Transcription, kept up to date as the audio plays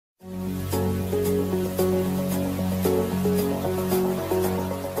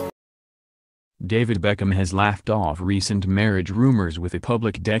David Beckham has laughed off recent marriage rumors with a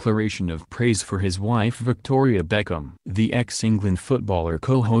public declaration of praise for his wife Victoria Beckham. The ex-England footballer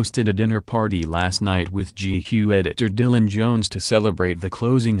co-hosted a dinner party last night with GQ editor Dylan Jones to celebrate the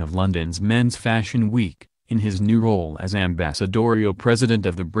closing of London's Men's Fashion Week, in his new role as ambassadorial president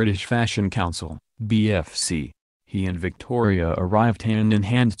of the British Fashion Council, BFC. He and Victoria arrived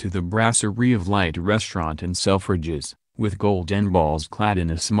hand-in-hand to the Brasserie of Light restaurant in Selfridges, with golden balls clad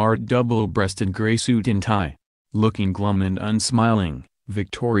in a smart double-breasted grey suit and tie. Looking glum and unsmiling,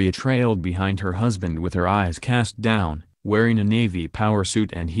 Victoria trailed behind her husband with her eyes cast down, wearing a navy power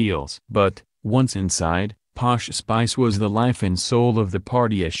suit and heels. But, once inside, Posh Spice was the life and soul of the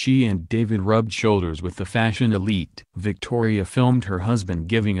party as she and David rubbed shoulders with the fashion elite. Victoria filmed her husband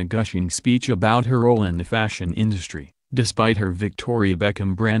giving a gushing speech about her role in the fashion industry. Despite her Victoria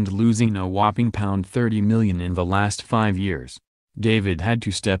Beckham brand losing a whopping £30 million in the last 5 years, David had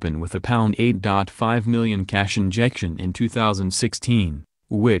to step in with a £8.5 million cash injection in 2016,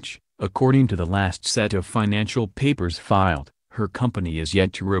 which, according to the last set of financial papers filed, her company is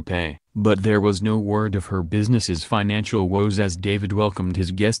yet to repay. But there was no word of her business's financial woes as David welcomed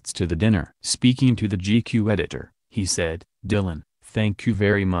his guests to the dinner. Speaking to the GQ editor, he said, "Dylan, thank you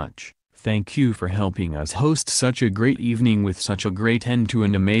very much. Thank you for helping us host such a great evening with such a great end to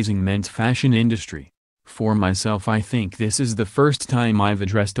an amazing men's fashion industry. For myself, I think this is the first time I've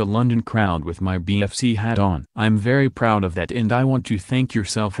addressed a London crowd with my BFC hat on. I'm very proud of that, and I want to thank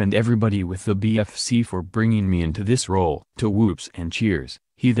yourself and everybody with the BFC for bringing me into this role." To whoops and cheers,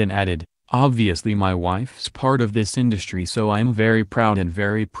 he then added, "Obviously my wife's part of this industry, so I'm very proud and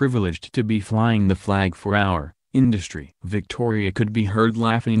very privileged to be flying the flag for our industry." Victoria could be heard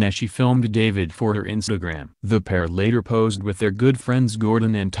laughing as she filmed David for her Instagram. The pair later posed with their good friends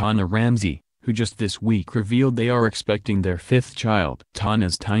Gordon and Tana Ramsay, who just this week revealed they are expecting their 5th child.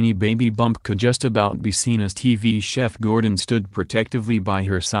 Tana's tiny baby bump could just about be seen as TV chef Gordon stood protectively by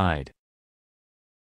her side.